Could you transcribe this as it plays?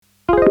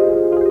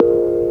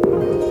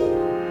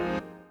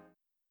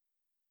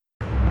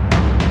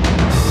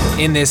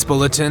In this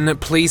bulletin,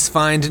 police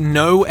find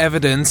no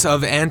evidence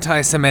of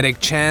anti-Semitic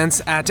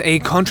chants at a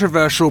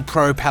controversial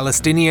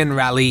pro-Palestinian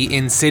rally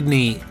in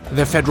Sydney.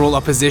 The federal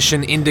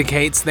opposition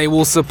indicates they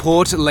will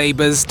support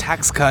Labor's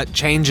tax cut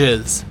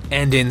changes.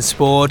 And in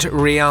sport,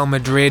 Real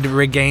Madrid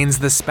regains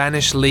the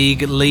Spanish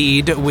League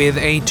lead with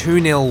a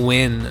 2-0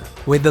 win.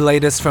 With the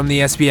latest from the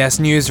SBS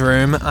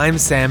Newsroom, I'm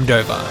Sam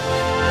Dover.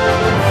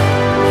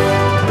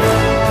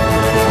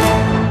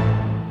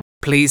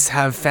 Police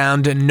have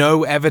found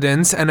no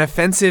evidence an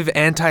offensive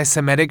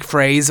anti-Semitic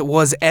phrase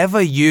was ever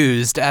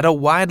used at a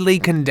widely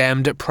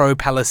condemned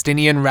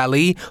pro-Palestinian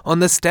rally on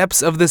the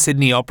steps of the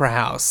Sydney Opera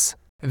House.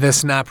 The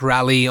Snap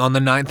rally on the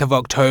 9th of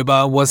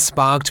October was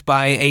sparked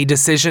by a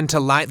decision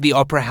to light the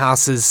Opera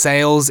House's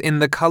sails in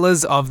the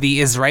colours of the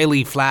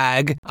Israeli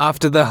flag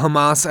after the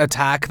Hamas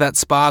attack that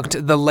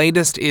sparked the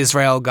latest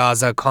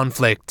Israel-Gaza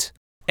conflict.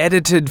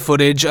 Edited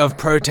footage of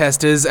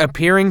protesters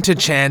appearing to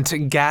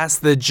chant "Gas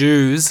the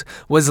Jews"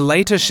 was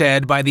later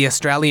shared by the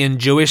Australian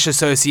Jewish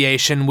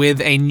Association with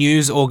a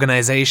news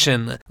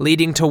organisation,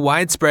 leading to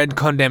widespread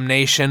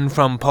condemnation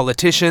from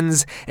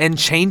politicians and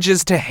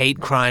changes to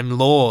hate crime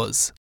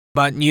laws.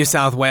 But New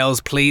South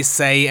Wales police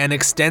say an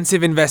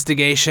extensive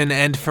investigation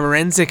and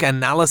forensic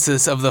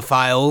analysis of the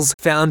files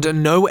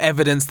found no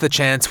evidence the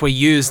chants were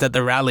used at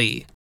the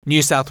rally.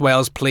 New South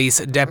Wales Police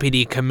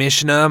Deputy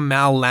Commissioner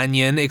Mal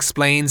Lanyon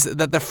explains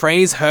that the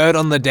phrase heard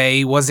on the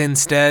day was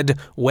instead,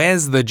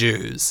 "Where's the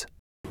Jews?"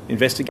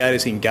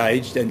 Investigators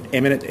engaged an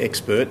eminent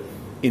expert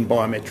in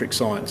biometric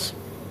science.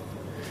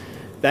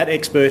 That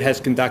expert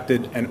has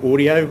conducted an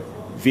audio,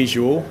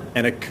 visual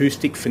and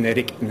acoustic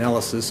phonetic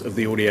analysis of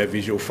the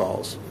audio-visual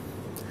files.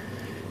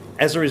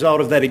 As a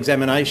result of that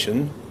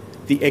examination,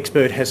 the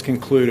expert has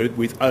concluded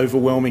with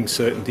overwhelming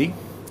certainty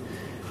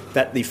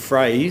that the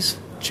phrase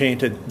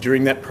chanted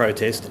during that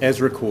protest, as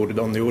recorded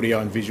on the audio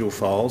and visual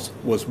files,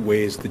 was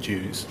 "Where's the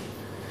Jews?"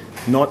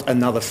 not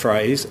another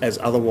phrase as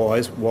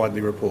otherwise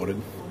widely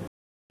reported.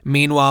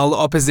 Meanwhile,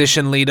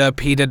 opposition leader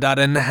Peter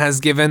Dutton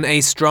has given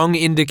a strong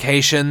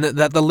indication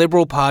that the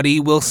Liberal Party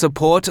will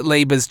support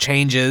Labor's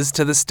changes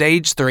to the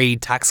Stage 3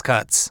 tax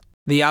cuts.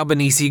 The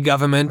Albanese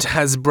government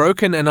has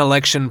broken an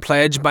election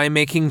pledge by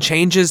making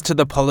changes to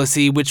the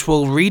policy which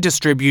will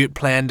redistribute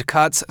planned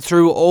cuts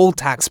through all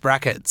tax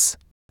brackets.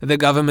 The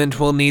government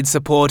will need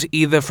support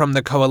either from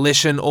the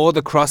coalition or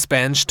the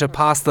crossbench to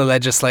pass the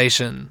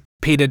legislation.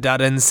 Peter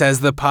Dutton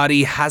says the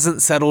party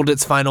hasn't settled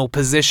its final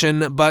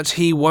position, but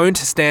he won't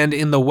stand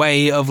in the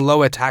way of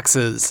lower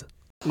taxes.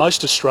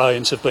 Most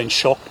Australians have been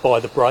shocked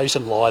by the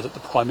brazen lie that the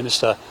Prime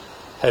Minister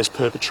has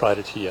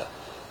perpetrated here.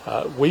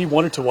 We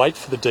wanted to wait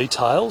for the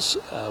details.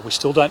 We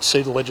still don't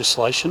see the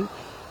legislation,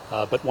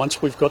 but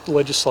once we've got the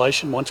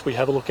legislation, once we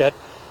have a look at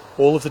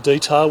all of the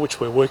detail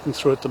which we're working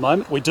through at the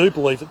moment, we do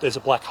believe that there's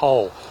a black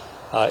hole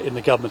in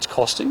the government's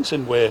costings,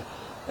 and we're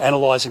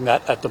analysing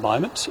that at the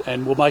moment,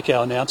 and we'll make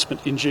our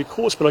announcement in due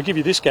course. But I give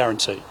you this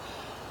guarantee: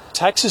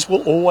 taxes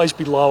will always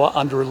be lower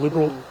under a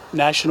Liberal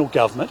national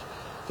government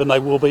than they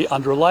will be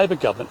under a Labor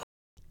government.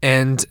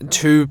 And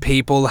 2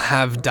 people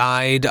have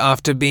died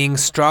after being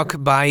struck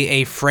by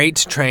a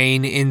freight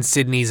train in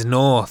Sydney's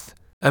north.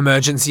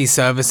 Emergency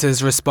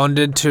services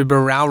responded to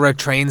Berowra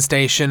train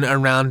station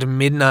around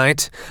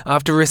midnight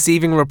after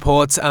receiving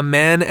reports a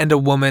man and a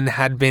woman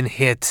had been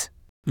hit.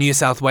 New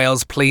South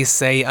Wales police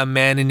say a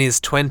man in his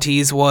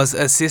 20s was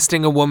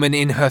assisting a woman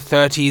in her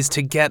 30s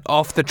to get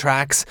off the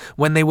tracks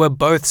when they were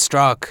both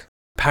struck.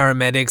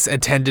 Paramedics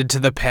attended to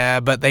the pair,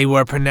 but they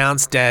were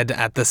pronounced dead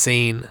at the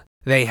scene.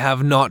 They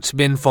have not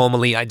been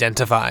formally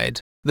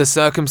identified. The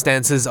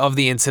circumstances of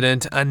the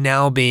incident are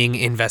now being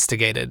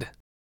investigated.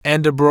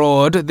 And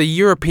abroad, the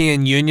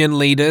European Union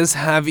leaders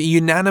have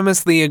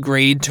unanimously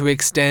agreed to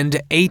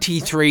extend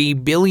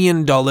 $83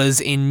 billion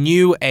in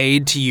new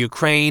aid to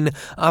Ukraine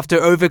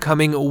after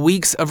overcoming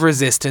weeks of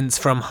resistance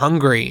from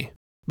Hungary.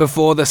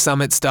 Before the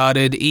summit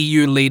started,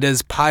 EU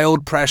leaders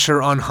piled pressure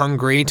on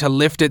Hungary to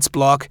lift its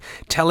bloc,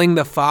 telling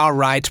the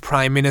far-right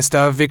Prime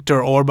Minister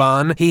Viktor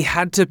Orban he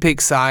had to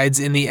pick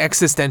sides in the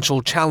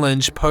existential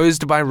challenge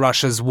posed by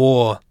Russia's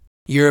war.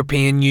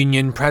 European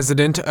Union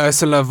President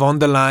Ursula von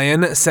der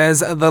Leyen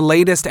says the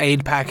latest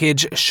aid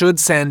package should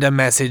send a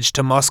message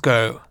to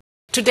Moscow.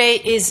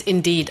 Today is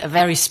indeed a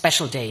very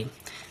special day.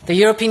 The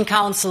European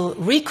Council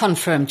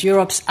reconfirmed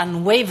Europe's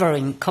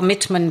unwavering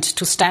commitment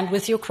to stand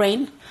with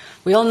Ukraine.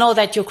 We all know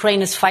that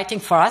Ukraine is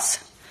fighting for us,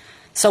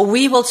 so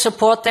we will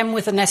support them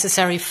with the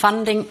necessary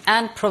funding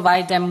and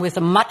provide them with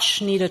the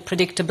much-needed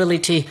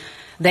predictability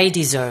they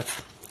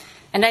deserve.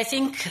 And I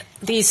think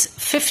these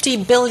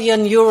 50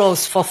 billion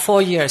euros for 4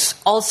 years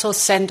also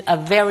send a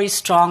very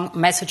strong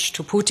message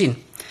to Putin,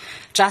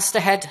 just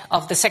ahead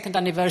of the second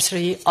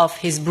anniversary of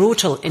his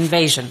brutal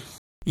invasion.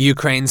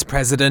 Ukraine's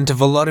President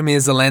Volodymyr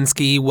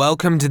Zelensky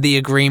welcomed the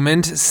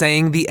agreement,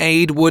 saying the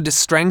aid would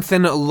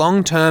strengthen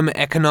long-term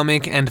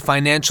economic and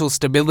financial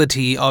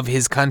stability of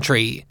his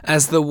country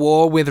as the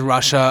war with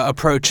Russia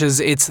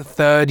approaches its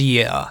 3rd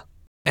year.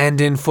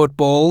 And in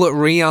football,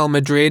 Real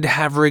Madrid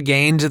have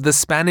regained the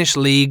Spanish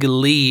League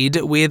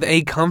lead with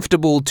a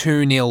comfortable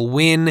 2-0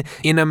 win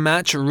in a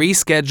match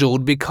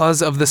rescheduled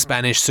because of the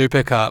Spanish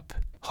Super Cup.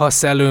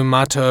 Joselu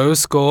Mato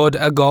scored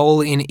a goal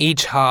in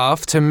each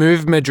half to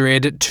move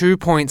Madrid 2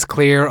 points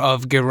clear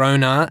of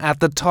Girona at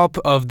the top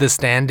of the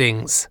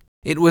standings.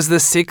 It was the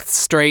 6th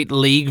straight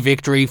league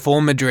victory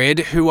for Madrid,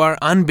 who are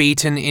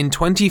unbeaten in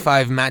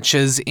 25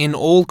 matches in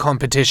all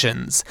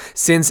competitions,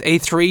 since a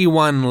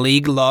 3-1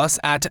 league loss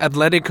at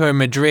Atletico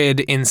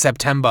Madrid in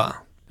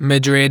September.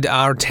 Madrid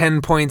are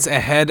 10 points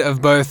ahead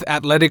of both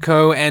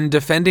Atletico and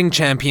defending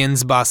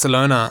champions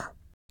Barcelona.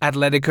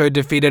 Atletico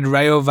defeated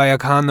Rayo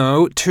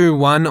Vallecano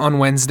 2-1 on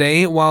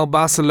Wednesday, while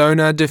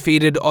Barcelona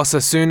defeated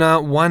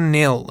Osasuna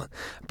 1-0.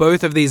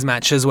 Both of these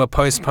matches were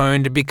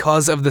postponed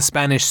because of the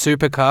Spanish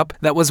Super Cup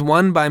that was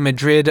won by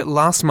Madrid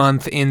last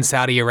month in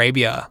Saudi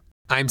Arabia.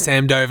 I'm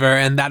Sam Dover,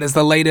 and that is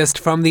the latest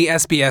from the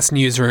SBS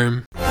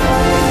Newsroom.